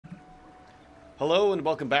Hello and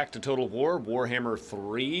welcome back to Total War, Warhammer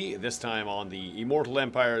 3, this time on the Immortal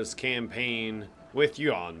Empire's campaign with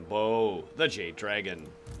Yuan, the Jade Dragon.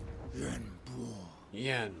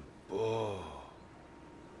 Yuan.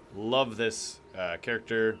 Love this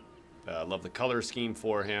character, love the color scheme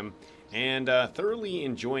for him, and thoroughly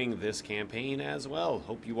enjoying this campaign as well.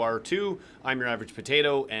 Hope you are too. I'm your average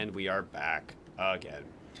potato, and we are back again.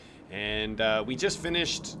 And we just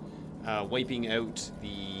finished wiping out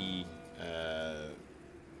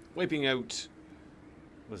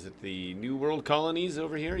was it the New World colonies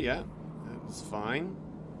over here? Yeah, that was fine.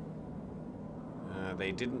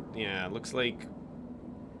 They didn't, yeah, it looks like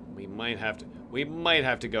we might have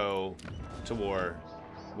to go to war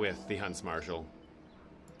with the Hunts Marshal.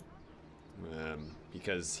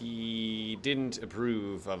 Because he didn't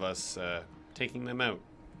approve of us taking them out.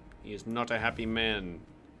 He is not a happy man.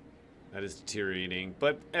 That is deteriorating,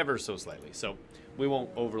 but ever so slightly. So we won't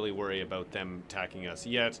overly worry about them attacking us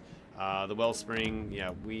yet. The Wellspring,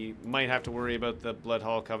 yeah, we might have to worry about the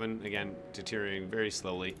Bloodhall Coven. Again, deteriorating very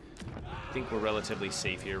slowly. I think we're relatively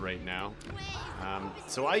safe here right now.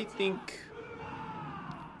 So I think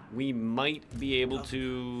we might be able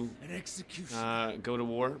to go to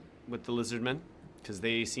war with the Lizardmen, because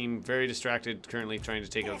they seem very distracted currently trying to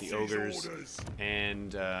take out the Ogres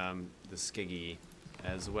and the Skiggy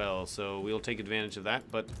as well. So we'll take advantage of that.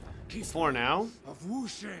 But for now,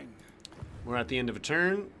 we're at the end of a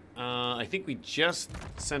turn. I think we just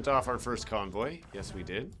sent off our first convoy. Yes, we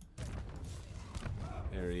did.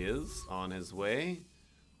 There he is, on his way.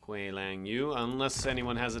 Kuei Lang Yu. Unless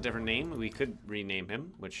anyone has a different name, we could rename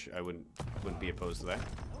him, which I wouldn't be opposed to that.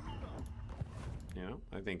 You know,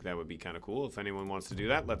 I think that would be kind of cool. If anyone wants to do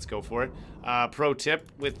that, let's go for it. Pro tip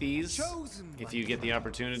with these, if you get the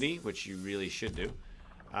opportunity, which you really should do.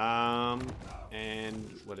 And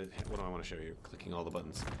what do I want to show you? Clicking all the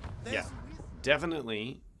buttons. Yeah,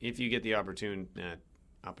 definitely. If you get the opportunity,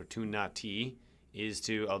 is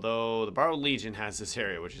to, although the Borrowed Legion has this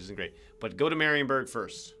area, which isn't great, but go to Marienburg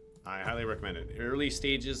first. I highly recommend it. Early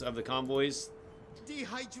stages of the convoys.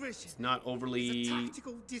 It's not overly.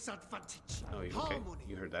 Tactical disadvantage. Oh, okay.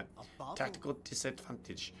 You heard that. Tactical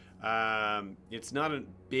disadvantage. It's not a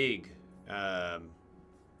big.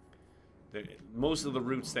 Most of the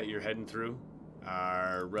routes that you're heading through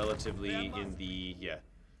are relatively in the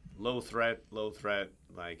low threat.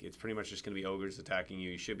 Like, it's pretty much just going to be ogres attacking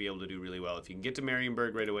you. You should be able to do really well. If you can get to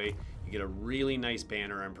Marienburg right away, you get a really nice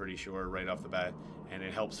banner, I'm pretty sure, right off the bat, and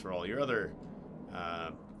it helps for all your other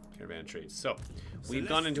caravan trades. So we've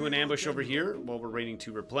gone into an ambush over here while we're waiting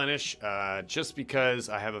to replenish, just because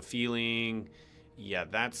I have a feeling, yeah,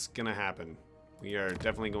 that's going to happen. We are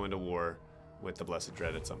definitely going to war with the Blessed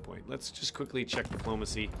Dread at some point. Let's just quickly check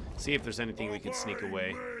diplomacy, see if there's anything we can sneak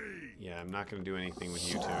away. Yeah, I'm not going to do anything with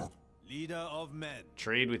you two. Leader of men.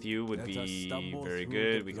 Trade with you would be very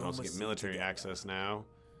good. We can also get military access now.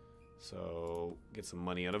 So, get some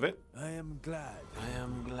money out of it. I am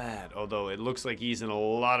glad. Although, it looks like he's in a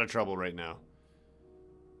lot of trouble right now.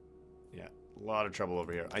 Yeah, a lot of trouble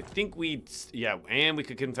over here. I think and we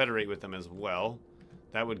could confederate with them as well.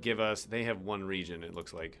 That would give us, they have one region, it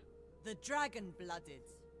looks like. The Dragon-Blooded.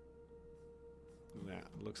 Yeah,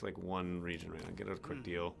 it looks like one region right now. Get a quick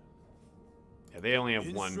deal. Yeah, they only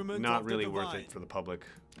have one. Not really worth it for the public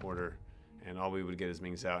order. And all we would get is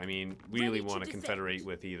Ming Zhao. I mean, we really want to confederate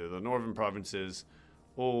with either the northern provinces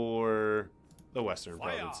or the western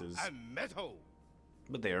provinces.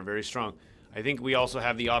 But they are very strong. I think we also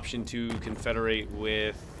have the option to confederate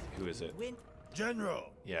with, who is it? General.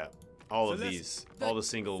 Yeah, all of these. All the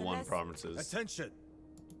single one provinces. Attention.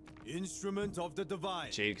 Instrument of the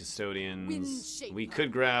divine. Jade Custodians. We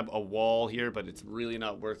could grab a wall here, but it's really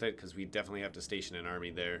not worth it because we definitely have to station an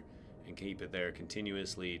army there and keep it there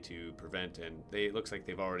continuously to prevent. And it looks like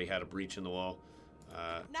they've already had a breach in the wall.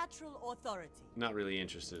 Natural authority. Not really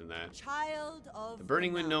interested in that. Child of the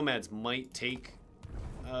Burning Wind Nomads might take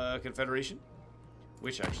Confederation,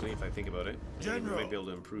 which actually, if I think about it, we might be able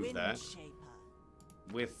to improve that.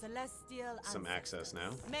 With Celestial some access now.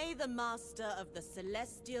 May the master of the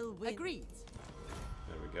celestial wind. Agreed.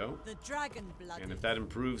 There we go. The Dragon-Blooded. And if that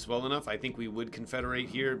improves well enough, I think we would confederate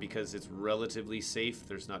here because it's relatively safe.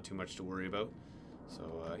 There's not too much to worry about.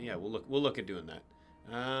 So yeah, we'll look at doing that.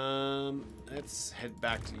 Let's head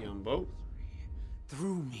back to Yumbo.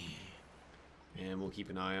 Through me. And we'll keep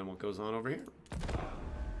an eye on what goes on over here.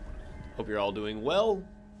 Hope you're all doing well.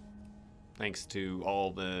 Thanks to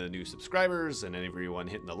all the new subscribers and everyone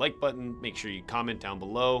hitting the like button. Make sure you comment down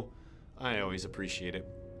below. I always appreciate it.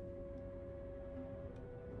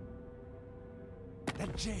 The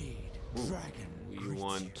Jade Dragon. We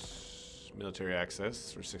want military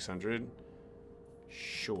access for 600.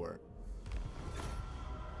 Sure.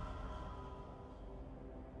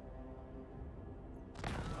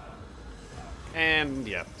 And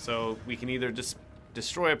yeah, so we can either just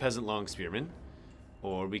destroy a peasant long spearman,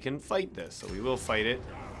 or we can fight this. So we will fight it.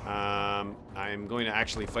 I'm going to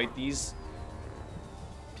actually fight these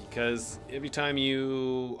because every time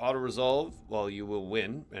you auto-resolve, well, you will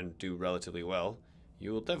win and do relatively well.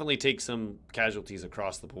 You will definitely take some casualties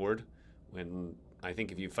across the board. When I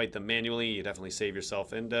think if you fight them manually, you definitely save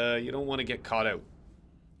yourself, and you don't want to get caught out.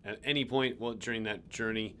 At any point, well, during that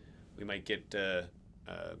journey, we might get a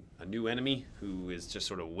new enemy who is just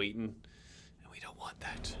sort of waiting, and we don't want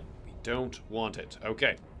that. We don't want it.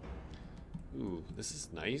 Okay. Ooh, this is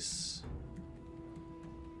nice.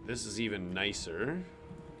 This is even nicer.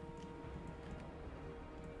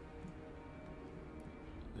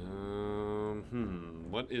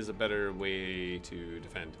 What is a better way to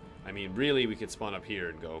defend? I mean, really, we could spawn up here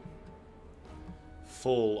and go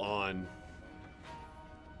full on.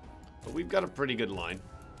 But we've got a pretty good line.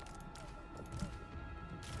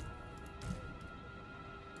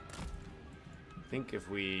 I think if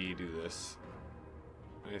we do this,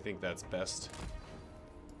 I think that's best.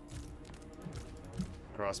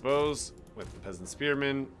 Crossbows with the peasant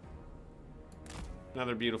spearmen.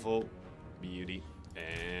 Another beautiful beauty.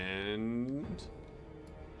 And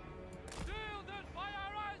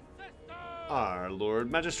our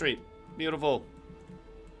Lord Magistrate. Beautiful.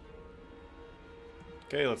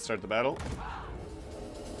 Okay, let's start the battle.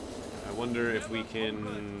 I wonder if we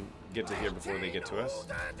can get to here before they get to us.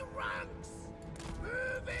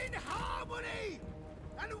 Move in harmony,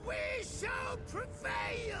 and we shall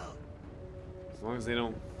prevail. As long as they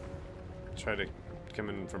don't try to come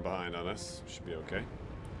in from behind on us, should be okay.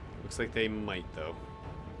 Looks like they might, though.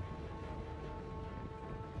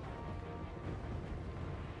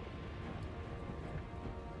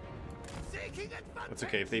 That's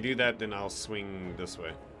okay. If they do that, then I'll swing this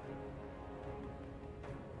way.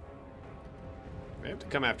 They have to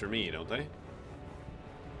come after me, don't they?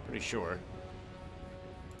 Pretty sure.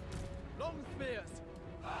 Long spears.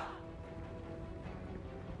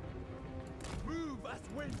 Move as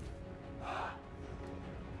wind.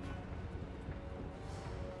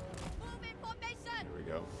 Move in formation. Here we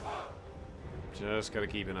go. Just gotta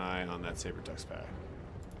keep an eye on that saber-tuck's pack.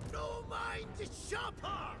 No mind the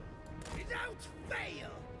sharper, without fail.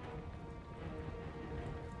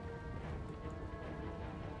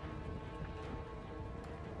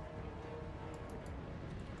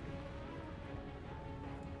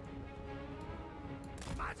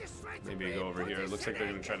 Maybe go over here. It looks like they're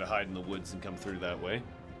gonna try to hide in the woods and come through that way.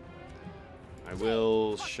 I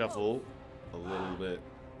will shuffle a little bit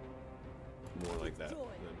more like that.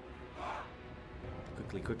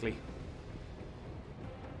 Quickly, quickly.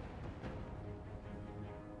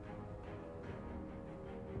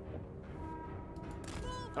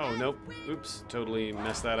 Oh, nope. Oops. Totally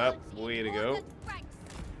messed that up. Way to go.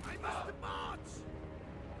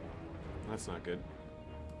 That's not good.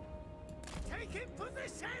 Take in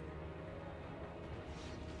position.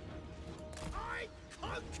 I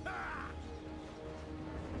conquer.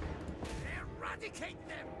 Eradicate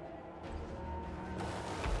them.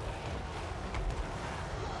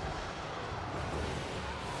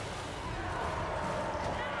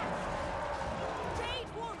 Jade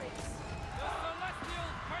warriors.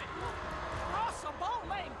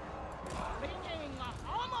 Bringing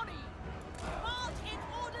harmony. March in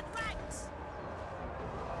ordered ranks.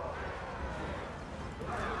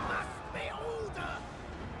 Must be order.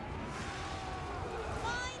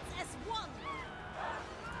 Minds as one.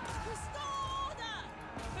 Restore order.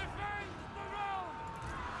 Defend the realm.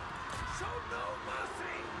 Show no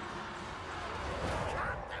mercy.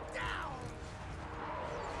 Cut them down.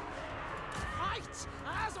 Fight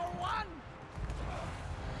as one.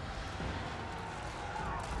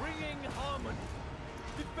 Bringing harmony.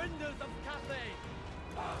 Defenders of Cathay.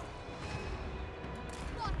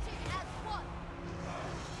 Watch it as one.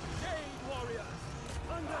 Jade warriors.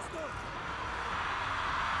 Understood.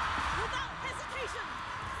 Without hesitation.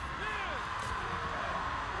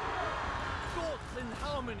 Thoughts in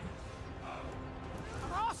harmony.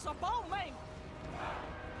 Cross a bowling.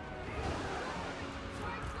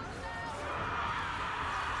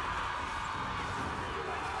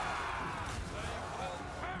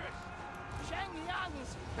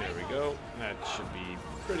 There we go. That should be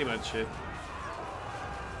pretty much it.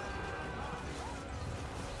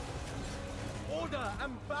 Order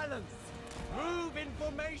and balance. Move in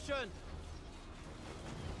formation.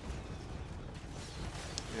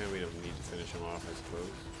 Yeah, we don't need to finish him off, I suppose.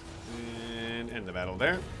 And end the battle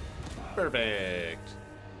there. Perfect.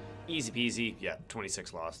 Easy peasy. Yeah,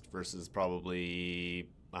 26 lost versus probably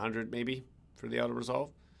 100 maybe for the auto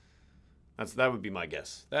resolve. That would be my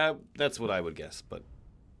guess. That's what I would guess, but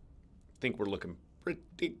I think we're looking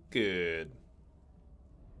pretty good.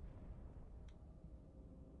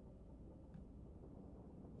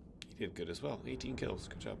 He did good as well. 18 kills.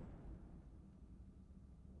 Good job.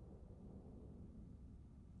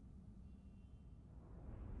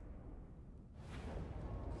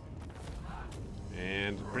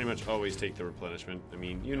 And pretty much always take the replenishment. I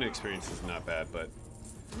mean, unit experience is not bad, but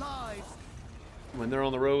Lives. when they're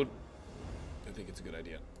on the road, I think it's a good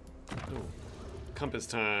idea. Oh, compass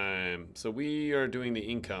time. So we are doing the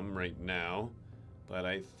income right now, but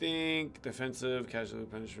I think defensive, casualty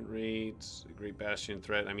punishment rates, Great Bastion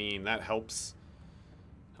threat. I mean, that helps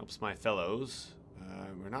my fellows.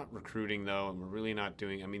 We're not recruiting though, and we're really not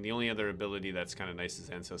doing. I mean, the only other ability that's kind of nice is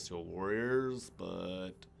Ancestral Warriors,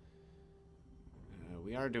 but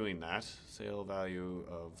we are doing that. Sale value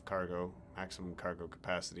of cargo, maximum cargo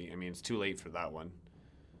capacity. I mean, it's too late for that one.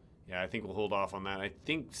 Yeah, I think we'll hold off on that. I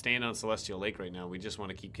think staying on Celestial Lake right now, we just want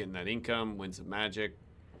to keep getting that income, Winds of Magic.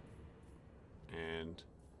 And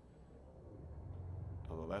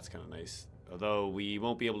although that's kind of nice. Although we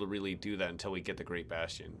won't be able to really do that until we get the Great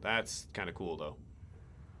Bastion. That's kind of cool though.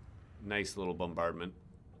 Nice little bombardment.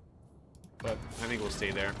 But I think we'll stay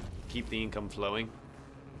there. Keep the income flowing.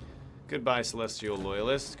 Goodbye, Celestial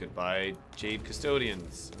Loyalists. Goodbye, Jade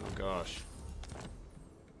Custodians. Oh, gosh.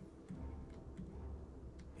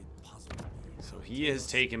 So he has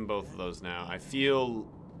taken both of those now. I feel...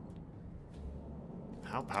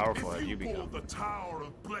 How powerful have you become? The Tower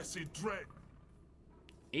of Blessed Dread.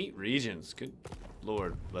 8 regions. Good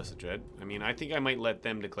Lord, Blessed Dread. I mean, I think I might let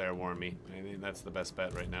them declare war on me. I think that's the best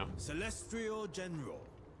bet right now. Celestial General.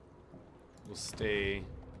 We'll stay...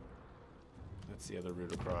 That's the other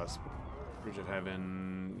route across. Bridge of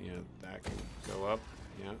Heaven, yeah, that can go up,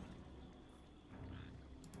 yeah.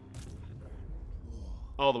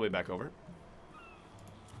 All the way back over.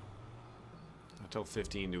 Until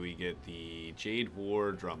 15 do we get the Jade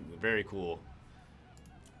War Drum. Very cool.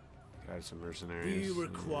 Got some mercenaries. We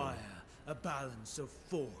require a balance of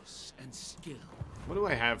force and skill. What do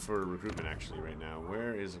I have for recruitment actually right now?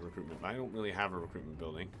 Where is the recruitment? I don't really have a recruitment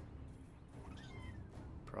building.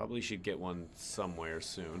 Probably should get one somewhere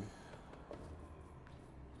soon.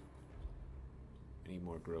 I need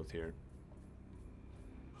more growth here.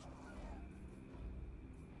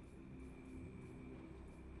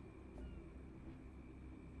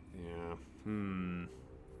 Yeah.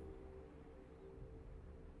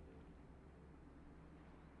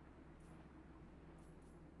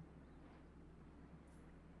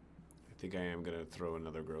 I think I am gonna throw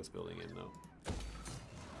another growth building in though.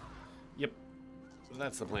 Yep.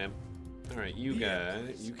 That's the plan. Alright, you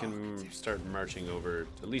guys, you can start marching over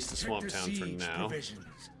at least the Swamp Town for now.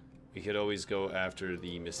 We could always go after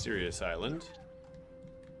the Mysterious Island.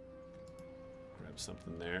 Grab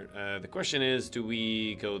something there. The question is, do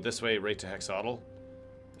we go this way right to Hexotl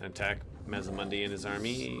and attack Mazamundi and his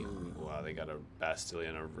army? Ooh, wow, they got a Bastille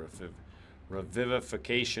and a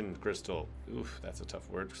Revivification Crystal. Oof, that's a tough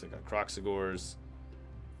word because they got Croxagores.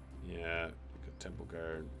 Yeah, got Temple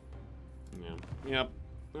Guard. Yeah. Yep.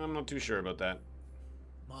 I'm not too sure about that.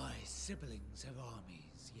 My siblings have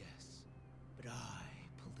armies, yes, but I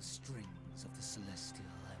pull the strings of the Celestial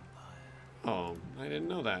Empire. Oh, I didn't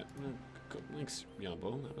know that. Thanks,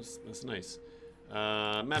 Yambo. That's nice.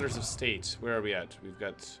 Matters of state. Where are we at? We've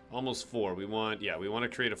got almost 4. We want to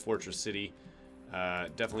create a fortress city.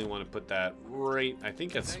 Definitely want to put that right. I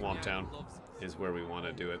think at Swamp Town is where we want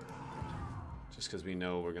to do it. Just because we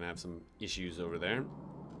know we're gonna have some issues over there.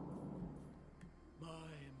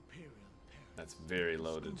 That's very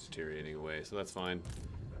low to deteriorating away, so that's fine.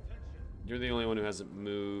 You're the only one who hasn't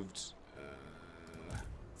moved.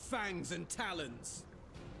 Fangs and talons.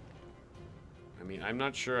 I mean, I'm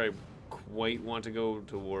not sure I quite want to go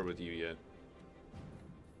to war with you yet.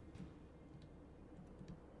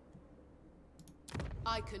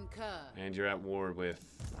 I concur. And you're at war with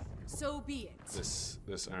So be it.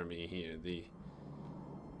 this army here.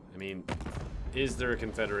 I mean, is there a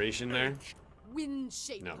confederation there? Wind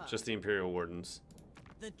Shaper. No, just the Imperial Wardens.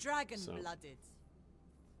 The dragon-blooded.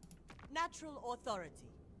 Natural authority.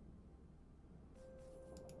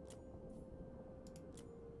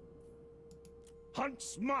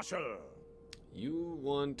 Hunts Marshal. You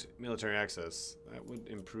want military access. That would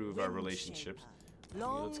improve our relationships.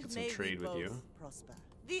 Let's get some trade with you. Prosper.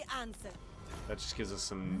 The answer. That just gives us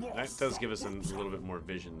some. That does give us a little bit more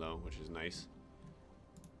vision, though, which is nice.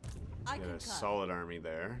 I Got a concur. solid army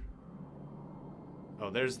there. Oh,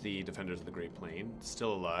 there's the Defenders of the Great Plain.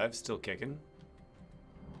 Still alive, still kicking.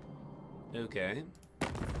 Okay.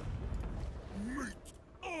 Meat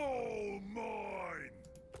all mine.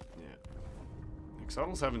 Yeah.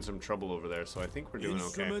 Exotil's having some trouble over there, so I think we're doing okay.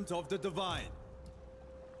 Instrument of the divine.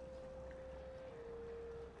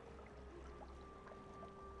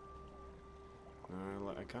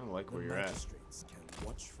 I kind of like The where you're at. magistrates can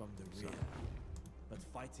watch from the rear, but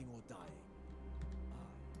fighting or dying.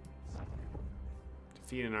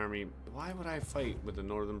 Defeat an army. Why would I fight with the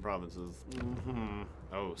northern provinces?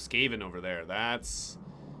 Oh, Skaven over there. That's...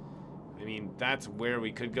 I mean, that's where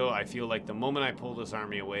we could go. I feel like the moment I pull this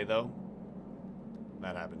army away, though,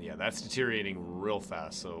 that happened. Yeah, that's deteriorating real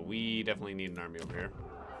fast, so we definitely need an army over here.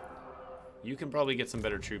 You can probably get some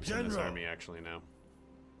better troops in this army, actually, now.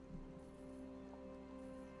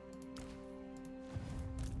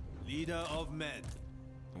 Leader of men.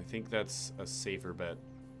 I think that's a safer bet.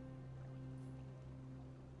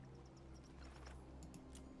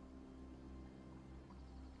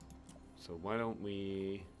 So why don't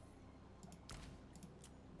we...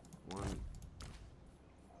 One...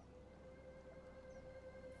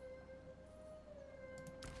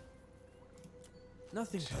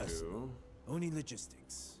 Nothing Two. personal. Only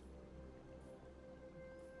logistics.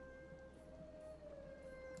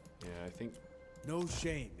 Yeah, I think No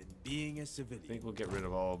shame in being a civilian. we'll get rid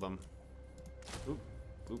of all of them. Oop,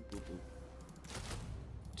 oop, oop, oop.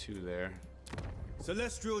 Two there.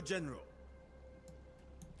 Celestial General.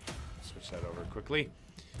 Switch that over quickly.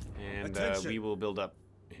 And Attention. we will build up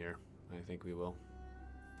here. I think we will.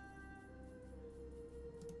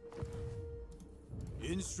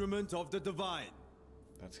 Instrument of the divine.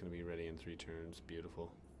 That's going to be ready in 3 turns.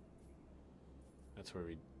 Beautiful. That's where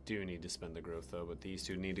we do need to spend the growth, though, but these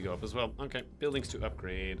two need to go up as well. Okay, buildings to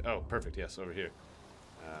upgrade. Oh, perfect. Yes, over here.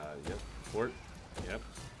 Yep. Fort. Yep.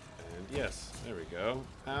 And yes, there we go.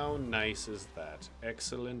 How nice is that?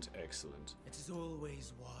 Excellent, excellent. It is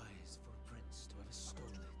always wise for a prince to have a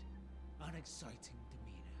stolid, unexciting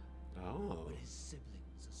demeanor. Oh. But his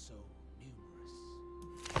siblings are so numerous.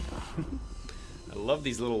 I love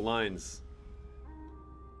these little lines.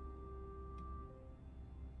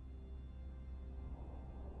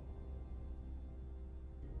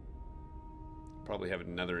 Probably have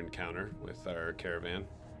another encounter with our caravan.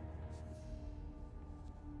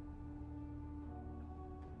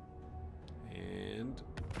 And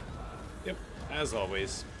yep, as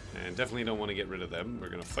always. And definitely don't want to get rid of them. We're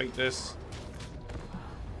gonna fight this.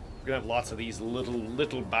 We're gonna have lots of these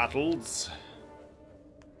little battles,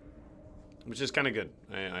 which is kind of good.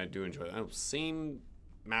 I do enjoy that. Oh, same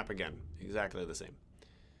map again, exactly the same.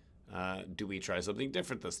 Do we try something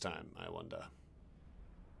different this time? I wonder.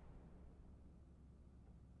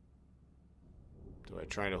 Do I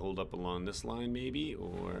try to hold up along this line, maybe?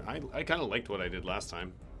 Or I kind of liked what I did last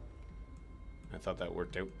time. I thought that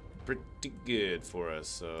worked out pretty good for us,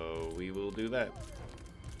 so we will do that.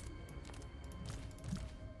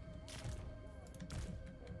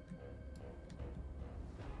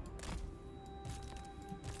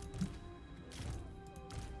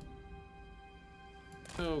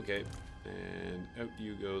 Okay, and out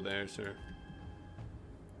you go there, sir.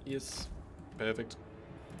 Yes, perfect.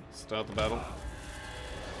 Start the battle.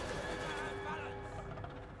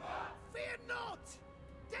 Fear not!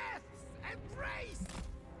 Death's embrace!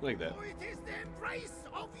 Like that. For it is the embrace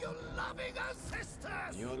of your loving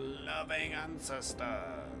ancestors! Your loving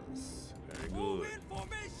ancestors. Very Move good. in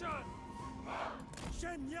formation!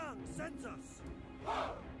 Shenyang sends us!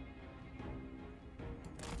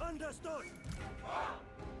 Understood!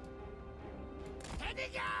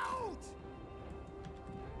 Heading out!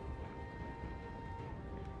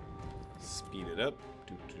 Speed it up.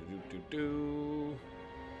 Do, do, do, do, do.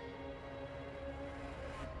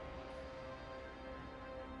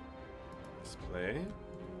 Let's play.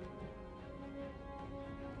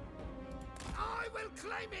 I will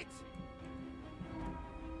claim it!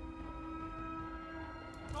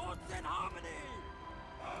 Thoughts in harmony!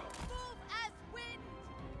 Move as wind!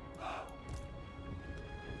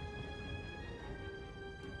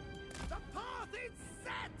 The path is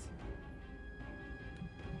set!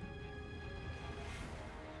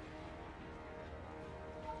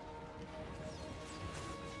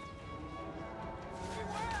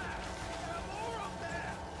 Beware! There are more up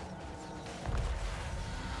there!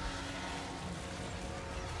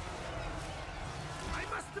 I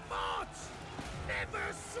must march!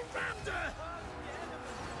 Never surrender!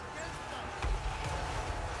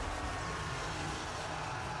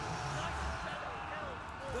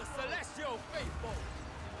 The celestial faithful!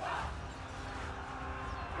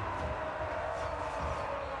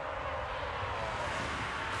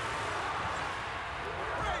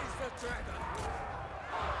 Praise the dragon!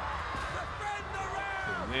 Defend the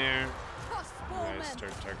realm! In there.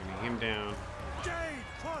 Targeting him down. Jade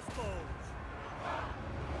crossbows!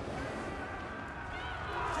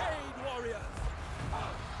 Jade warriors!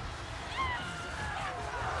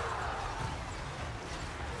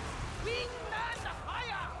 Wingman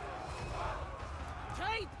higher!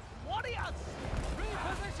 Jade warriors!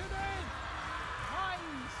 Repositioning!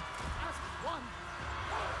 Minds as one!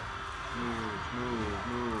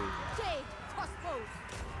 Move. Jade crossbows.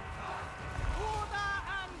 Order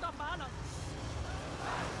and balance!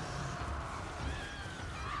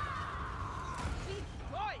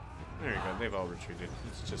 Destroy! There you go. They've all retreated.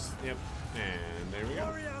 It's just, yep. And there we go.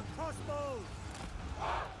 Warrior crossbows!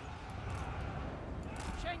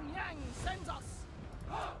 Shenyang sends us!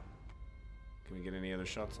 Can we get any other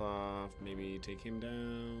shots off? Maybe take him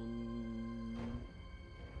down.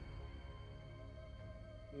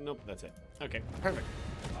 Nope, that's it. Okay, perfect.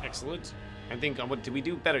 Excellent. I think, what did we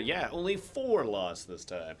do better? Yeah, only 4 lost this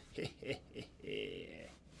time.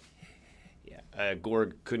 Yeah,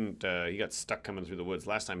 Gorg couldn't, he got stuck coming through the woods.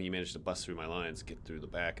 Last time he managed to bust through my lines, get through the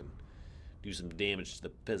back, and do some damage to the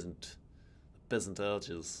peasant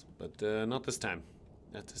archers. But not this time.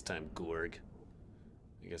 Not this time, Gorg.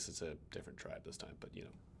 I guess it's a different tribe this time, but you know.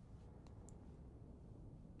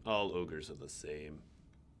 All ogres are the same.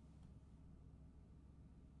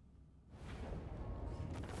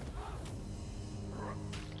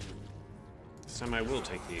 This time I will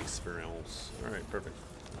take the experience. Alright, perfect.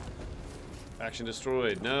 Faction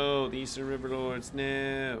destroyed. No, the Eastern River Lords.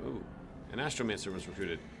 No. Ooh, an Astromancer was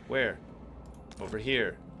recruited. Where? Over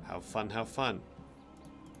here. How fun, how fun.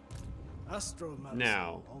 Astromancer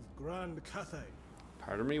Now. of Grand Cathay.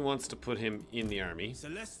 Part of me wants to put him in the army.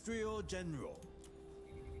 Celestial General.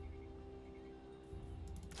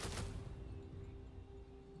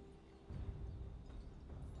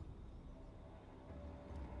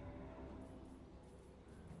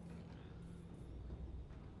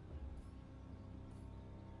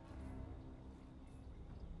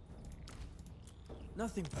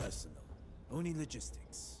 Nothing personal, only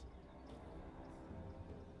logistics.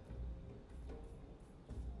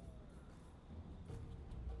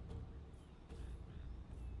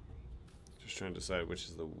 Just trying to decide which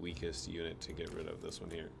is the weakest unit to get rid of this one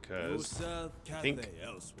here, You'll because serve I think Cathay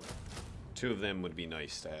elsewhere. 2 of them would be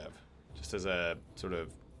nice to have, just as a sort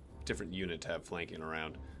of different unit to have flanking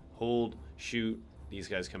around. Hold, shoot, these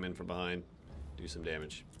guys come in from behind, do some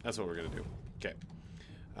damage. That's what we're gonna do. Okay.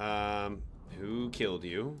 Who killed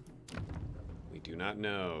you? We do not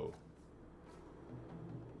know.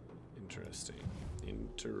 Interesting.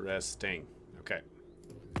 Interesting. Okay.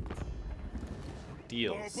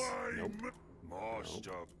 Deals. Nope.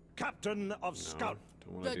 Master. Captain of No, Scout.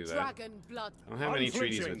 don't want to The do that. dragon blood. I don't have any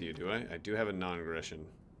treaties Unflinching. with you, do I? I do have a non-aggression.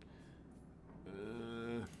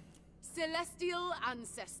 Celestial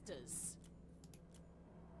ancestors.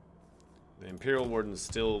 The Imperial Wardens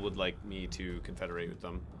still would like me to confederate with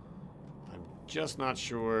them. I'm just not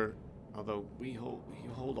sure. Although we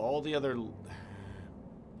hold all the other.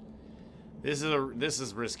 This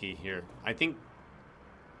is risky here. I think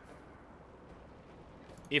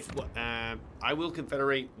if I will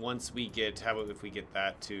confederate once we get. How about if we get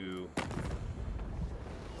that to?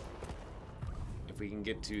 If we can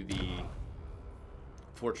get to the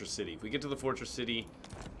Fortress City. If we get to the Fortress City,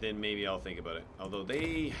 then maybe I'll think about it. Although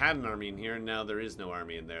they had an army in here, and now there is no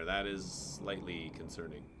army in there. That is slightly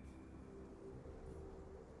concerning.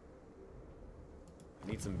 I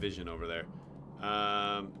need some vision over there.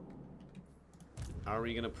 Are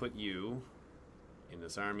we going to put you in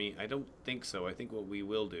this army? I don't think so. I think what we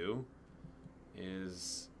will do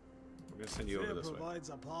is we're going to send you over this way. Provides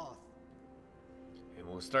a path. And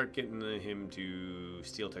we'll start getting him to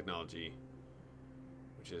steal technology,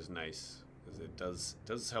 which is nice, because it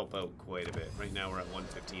does help out quite a bit. Right now we're at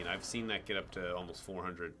 115. I've seen that get up to almost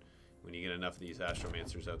 400 when you get enough of these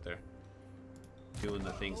Astromancers out there doing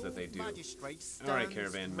the things that they do. All right,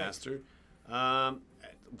 Caravan Master.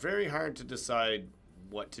 Very hard to decide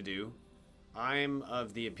what to do. I'm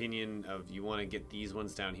of the opinion of you want to get these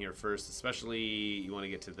ones down here first, especially you want to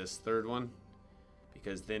get to this 3rd one,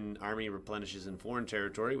 because then army replenishes in foreign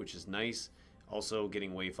territory, which is nice. Also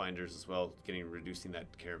getting wayfinders as well, reducing that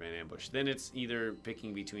caravan ambush. Then it's either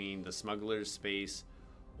picking between the smuggler's space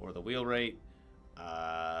or the wheelwright.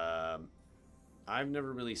 I've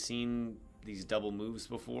never really seen these double moves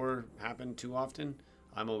before happen too often.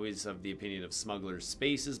 I'm always of the opinion of smuggler's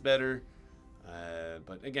space is better.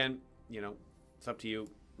 But again, you know, it's up to you.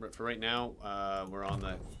 For right now, we're on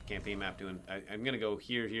the campaign map doing. I'm gonna go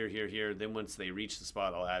here, here, here, here. Then once they reach the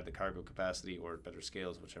spot, I'll add the cargo capacity or better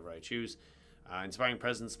scales, whichever I choose. Inspiring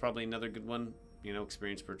Presence, probably another good one. You know,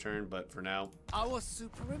 experience per turn. But for now, Our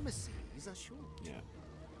supremacy is assured. yeah.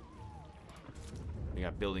 We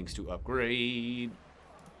got buildings to upgrade.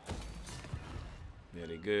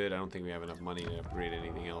 Very good. I don't think we have enough money to upgrade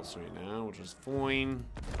anything else right now, which is fine.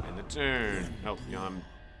 And the turn. Oh, Yuan.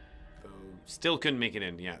 Still couldn't make it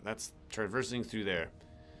in. Yeah, that's traversing through there.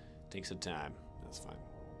 Takes some time. That's fine.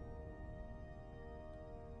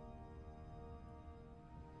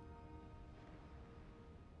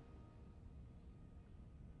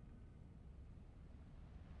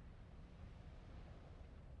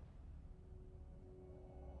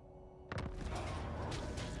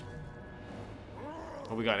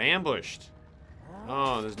 Oh, we got ambushed.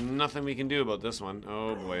 Oh, there's nothing we can do about this one.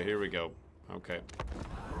 Oh boy, here we go. Okay.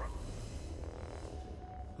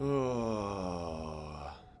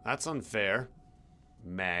 Oh, that's unfair.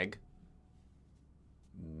 Mag.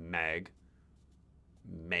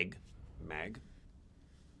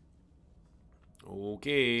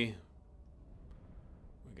 Okay.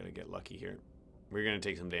 We gotta get lucky here. We're gonna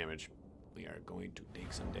take some damage. We are going to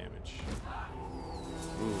take some damage.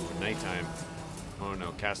 Ooh, nighttime. Oh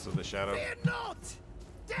no, cast of the shadow. Fear not!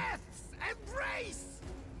 Death's embrace!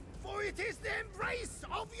 For it is the embrace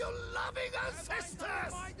of your loving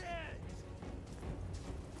ancestors!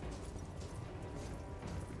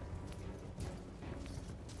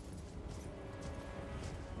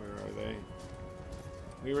 Where are they?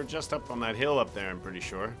 We were just up on that hill up there, I'm pretty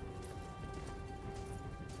sure.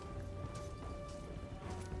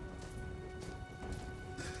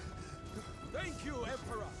 Thank you,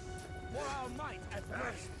 Emperor, for our might at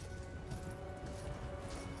first.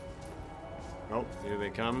 Oh, here they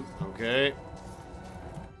come. Okay.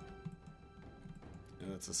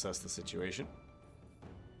 Let's assess the situation.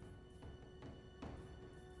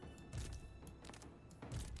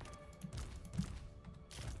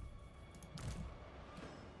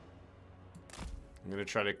 I'm gonna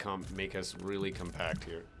try to make us really compact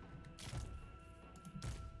here,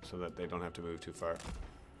 so that they don't have to move too far.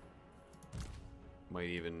 Might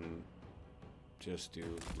even just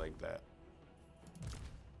do like that.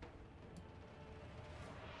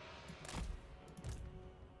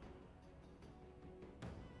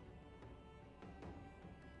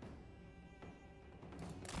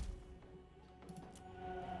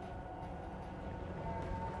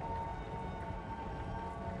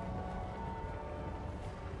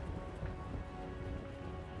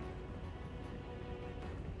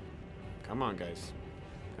 Come on, guys.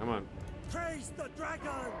 Come on. Praise the dragons!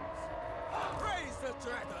 Praise the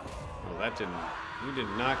dragon! Oh, that didn't... You did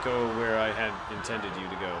not go where I had intended you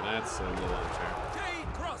to go. That's a little unfair. Jade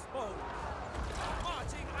crossbows!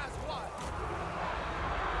 Marching as one!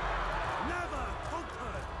 Never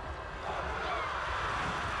conquered!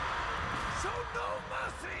 Show no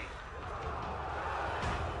mercy!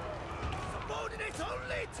 Subordinate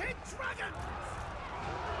only to dragons!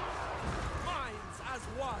 Minds as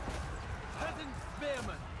one! Peasant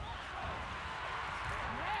spearmen!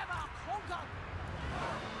 Never conquered.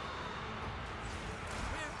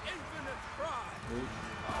 With infinite pride!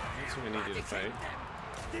 That's what I needed to fight.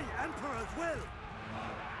 The Emperor's will!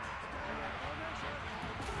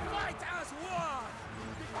 Fight as one!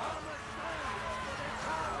 Become a soul for the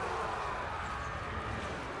power!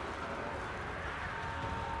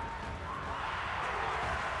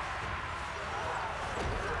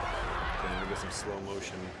 Okay, we get some slow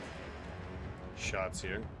motion shots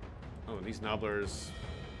here. Oh, these nobblers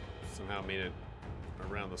somehow made it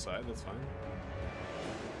around the side. That's fine.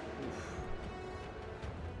 Oof.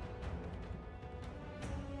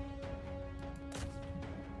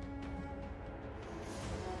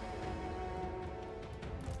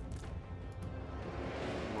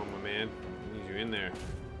 Come on, my man. I need you in there.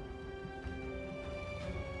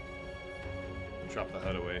 Chop the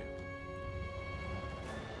hut away.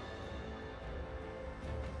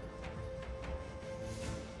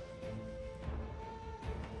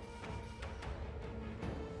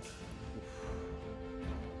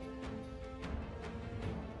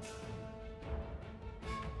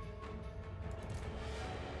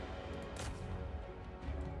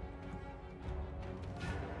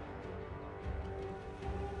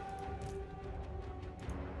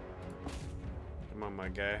 Come on, my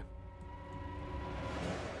guy.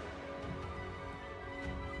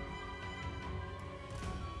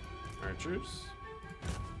 Archers.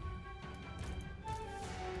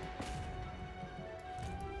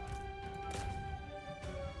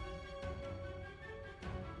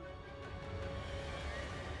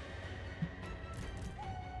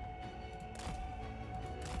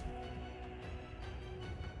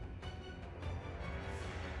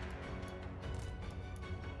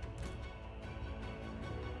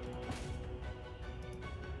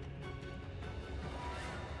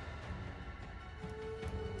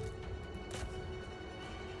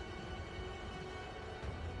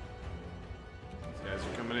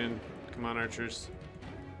 coming in. Come on, archers.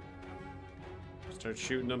 Start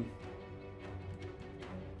shooting them.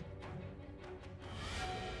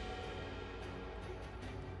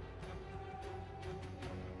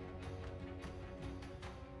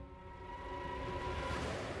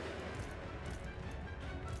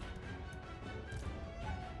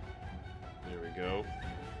 There we go.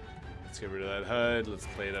 Let's get rid of that HUD. Let's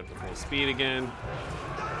play it up to full speed again.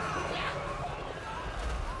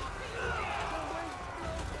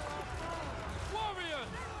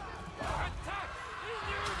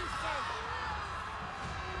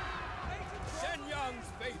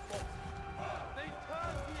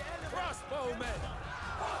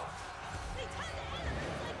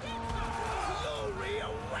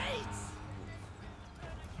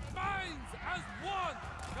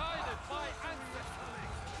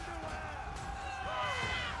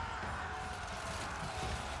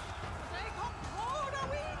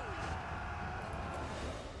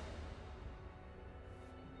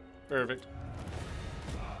 Perfect.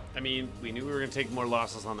 I mean, we knew we were going to take more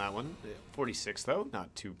losses on that one. 46, though.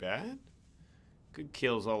 Not too bad. Good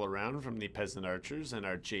kills all around from the peasant archers and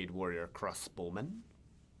our Jade warrior crossbowmen.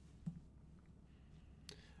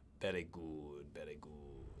 Very good, very good.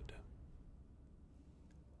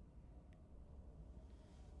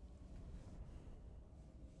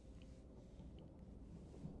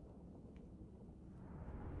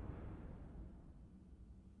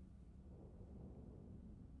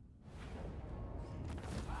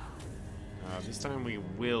 This time we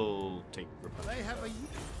will take Republic. They have a...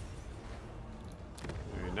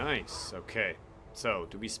 Very nice. Okay. So,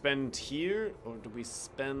 do we spend here or do we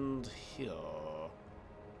spend here?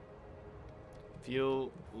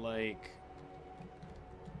 Feel like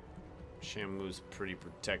Shamu's pretty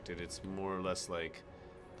protected. It's more or less like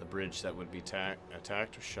the bridge that would be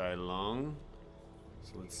attacked, or Shylong.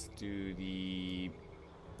 So let's do the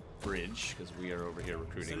bridge because we are over here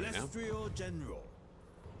recruiting right now. Celestial General.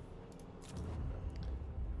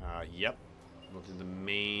 Yep. We'll do the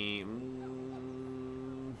main.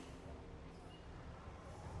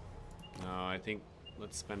 No, I think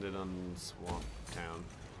let's spend it on Swamp Town.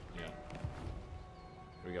 Yeah.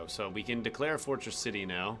 Here we go. So we can declare Fortress City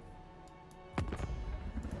now.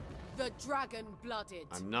 The dragon-blooded.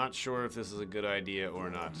 I'm not sure if this is a good idea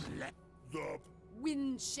or not. The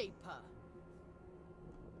Windshaper.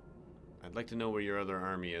 I'd like to know where your other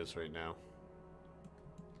army is right now.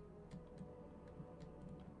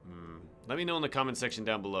 Let me know in the comment section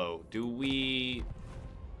down below. Do we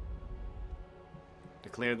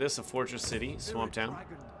declare this a fortress city, Swamp Town?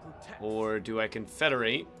 Or do I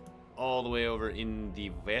confederate all the way over in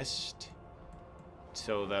the west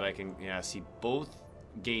so that I can, yeah, see both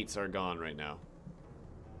gates are gone right now.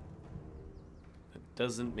 That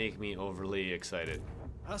doesn't make me overly excited.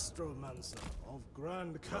 Astromancer of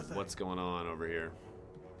Grand Cathay. What's going on over here?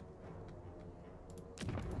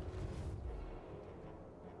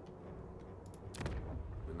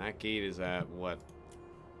 And that gate is at what?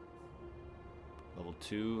 Level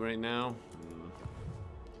 2 right now?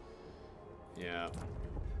 Yeah.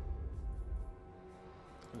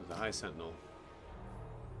 Oh, the High Sentinel.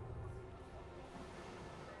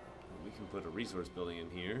 We can put a resource building in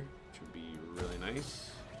here, which would be really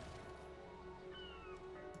nice.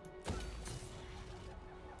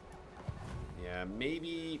 Yeah,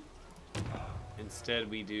 maybe instead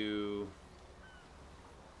we do...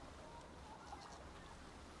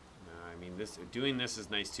 I mean, doing this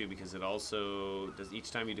is nice too because it also does.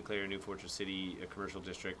 Each time you declare a new fortress city, a commercial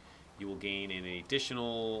district, you will gain an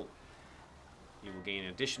additional. You will gain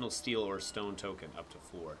an additional steel or stone token up to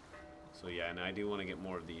 4. So yeah, and I do want to get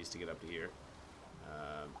more of these to get up to here.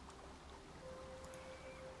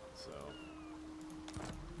 So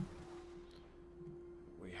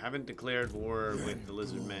we haven't declared war with the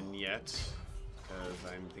lizardmen yet,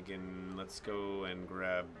 because I'm thinking let's go and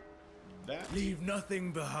grab that. Leave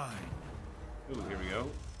nothing behind. Ooh, here we go.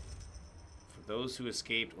 For those who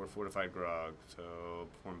escaped or fortified Grog, so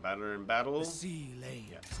perform battle in battle. The sea lanes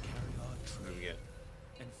carry our What do we trade get?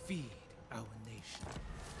 and feed our nation.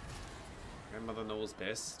 Grandmother knows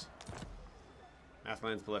best.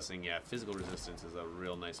 Mathline's blessing, yeah. Physical resistance is a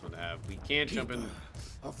real nice one to have. We can't jump in.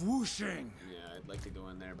 Of whooshing. Yeah, I'd like to go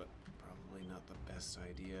in there, but probably not the best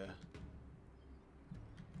idea.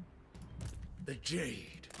 The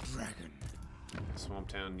Jade Dragon. Swamp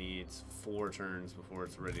Town needs 4 turns before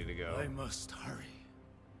it's ready to go. I must hurry.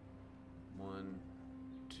 1,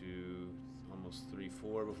 2, almost 3,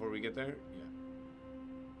 4 before we get there. Yeah.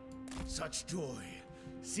 Such joy,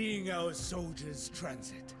 seeing our soldiers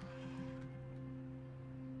transit.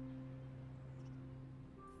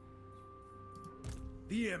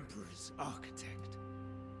 The Emperor's architect.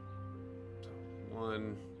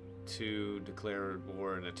 1, 2, declare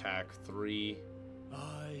war and attack. 3.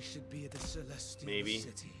 I should be at the Celestial Maybe.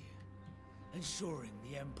 City, ensuring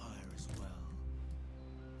the Empire as well.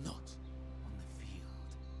 Not on the field.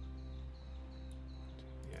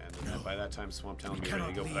 Yeah, and then by that time, Swamp Town will We be ready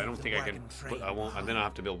to go. cannot But I don't leave think the I can. wagon train I won't. And then I'll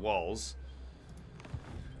have to build walls.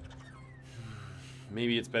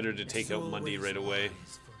 Maybe it's better to take out Monday right away.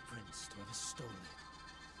 Wise for a prince to have a stolid,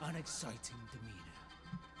 unexciting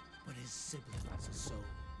demeanor, but his siblings are so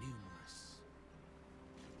numerous.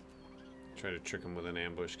 Try to trick him with an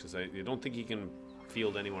ambush because I don't think he can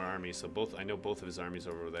field any more armies. So I know both of his armies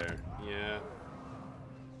are over there. Yeah.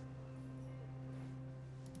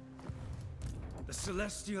 The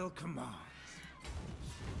Celestial commands.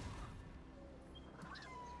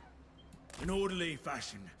 In orderly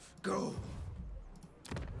fashion, go.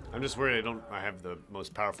 I'm just worried I have the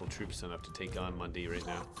most powerful troops enough to take on Monday right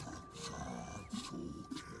now.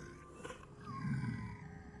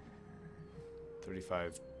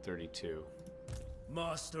 35, 32.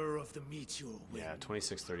 Master of the Meteor Wind. Yeah,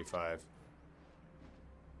 26, 35.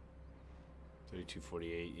 32,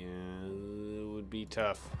 48. Yeah, it would be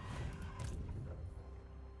tough.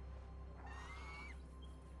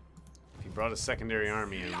 If he brought a secondary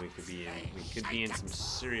army in, we could be in some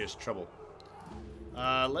serious trouble.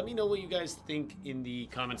 Let me know what you guys think in the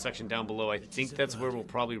comment section down below. I think that's where we'll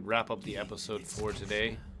probably wrap up the episode for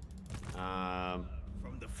today.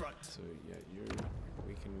 From the front. So yeah,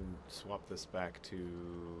 we can swap this back to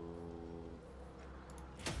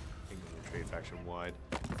trade faction wide.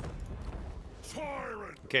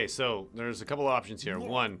 Tyrant! Okay, so there's a couple options here.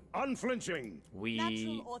 One, Unflinching!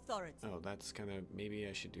 Natural authority. oh, that's kind of, maybe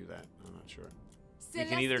I should do that. I'm not sure. We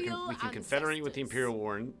Celestial can either we can confederate with the ancestors. Imperial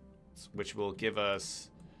Warrants, which will give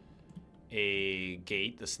us a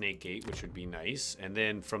gate, the Snake Gate, which would be nice. And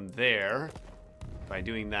then from there, by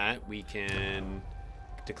doing that, we can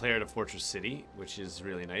declare it a fortress city, which is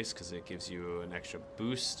really nice because it gives you an extra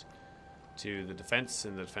boost to the defense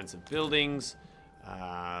and the defensive buildings.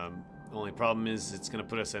 Only problem is it's going to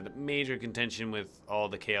put us at major contention with all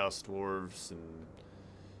the Chaos Dwarves and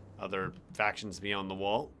other factions beyond the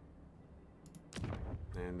wall.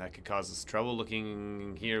 And that could cause us trouble.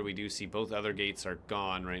 Looking here, we do see both other gates are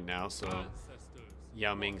gone right now, so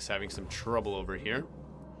Yao Ming's having some trouble over here.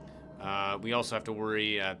 We also have to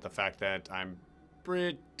worry at the fact that I'm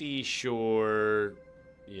pretty sure,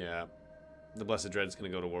 yeah, the Blessed Dread is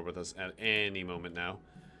going to go to war with us at any moment now.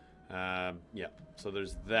 Yeah, so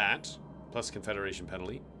there's that, plus Confederation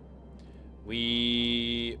penalty.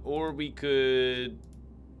 We could,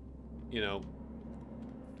 you know,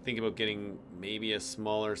 think about getting maybe a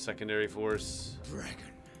smaller secondary force Dragon.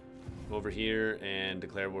 over here and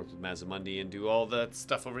declare war with Mazamundi and do all that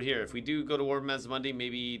stuff over here. If we do go to war with Mazamundi,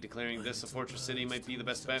 maybe declaring this a fortress city might be the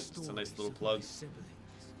best bet. It's a nice little plug.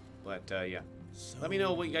 But yeah, let me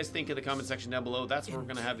know what you guys think in the comment section down below. That's where we're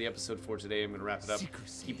going to have the episode for today. I'm going to wrap it up.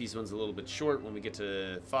 Keep these ones a little bit short. When we get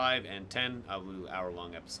to 5 and 10, I'll do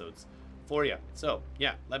hour-long episodes for you. So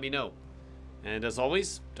yeah, let me know. And as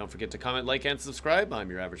always, don't forget to comment, like, and subscribe.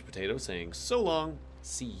 I'm your average potato saying so long.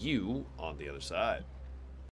 See you on the other side.